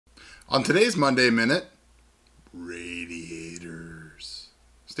On today's Monday Minute, radiators.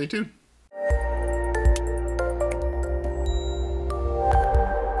 Stay tuned.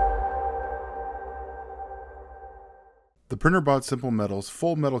 The PrinterBot Simple Metal's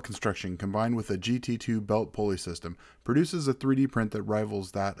full metal construction combined with a GT2 belt pulley system produces a 3D print that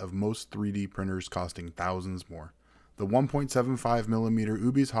rivals that of most 3D printers costing thousands more. The 1.75mm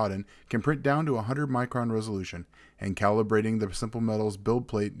Ubi's Hodden can print down to 100 micron resolution, and calibrating the Simple Metal's build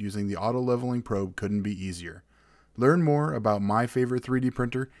plate using the auto leveling probe couldn't be easier. Learn more about my favorite 3D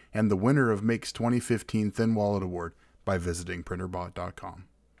printer and the winner of Make's 2015 Thin Wallet Award by visiting printerbot.com.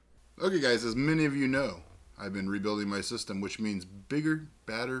 Okay guys, as many of you know, I've been rebuilding my system, which means bigger,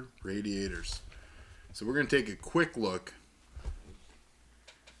 badder radiators. So we're going to take a quick look.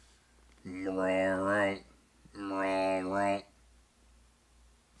 The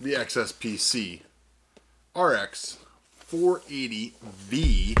XSPC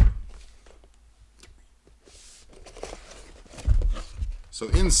RX480 So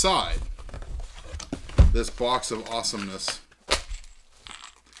inside this box of awesomeness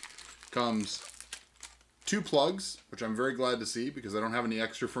comes 2 plugs, which I'm very glad to see because I don't have any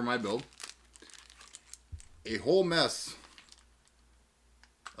extra for my build. A whole mess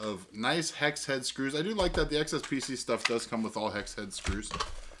of nice hex head screws. I do like that the XSPC stuff does come with all hex head screws,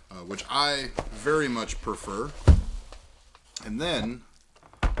 which I very much prefer. And then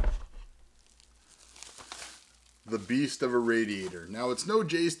the beast of a radiator. Now it's no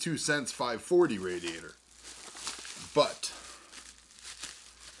J's 2 cents 540 radiator, but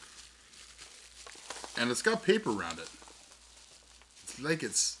and it's got paper around it. It's like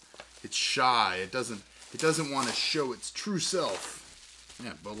it's shy. It doesn't want to show its true self.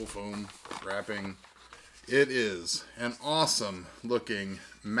 Yeah, bubble foam wrapping. It is an awesome looking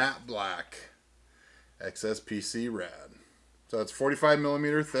matte black XSPC Rad. So it's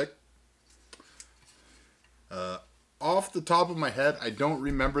 45mm thick. Off the top of my head, I don't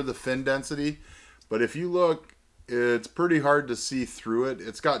remember the fin density, but if you look, it's pretty hard to see through it.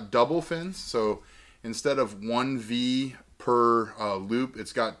 It's got double fins, so instead of 1V per loop,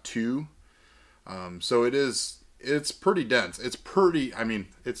 it's got 2. So it's pretty dense. It's pretty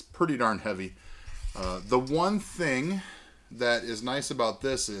darn heavy. The one thing that is nice about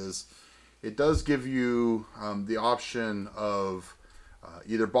this is it does give you the option of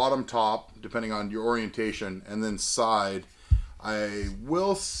either bottom, top, depending on your orientation, and then side. I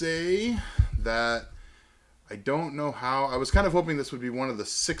will say that I don't know how. I was kind of hoping this would be one of the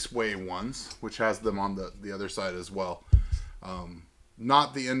 6-way ones, which has them on the other side as well.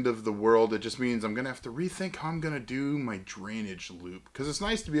 Not the end of the world. It just means I'm going to have to rethink how I'm going to do my drainage loop. Because it's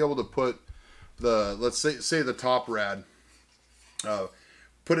nice to be able to put the, let's say the top rad,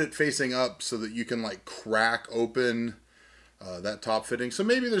 put it facing up so that you can like crack open that top fitting. So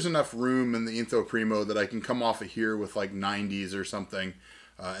maybe there's enough room in the Intho Primo that I can come off of here with like 90s or something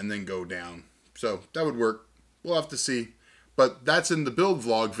and then go down. So that would work. We'll have to see. But that's in the build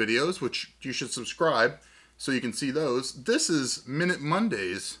vlog videos, which you should subscribe so you can see those. This is Minute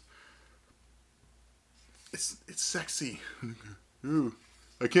Mondays. It's sexy. Ooh,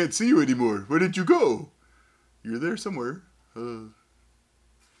 I can't see you anymore. Where did you go? You're there somewhere.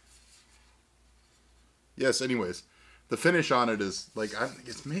 Yes, anyways. The finish on it is like,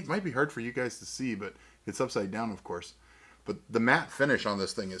 it might be hard for you guys to see, but it's upside down, of course. But the matte finish on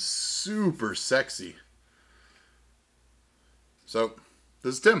this thing is super sexy. So,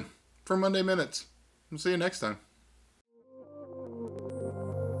 this is Tim for Monday Minutes. We'll see you next time.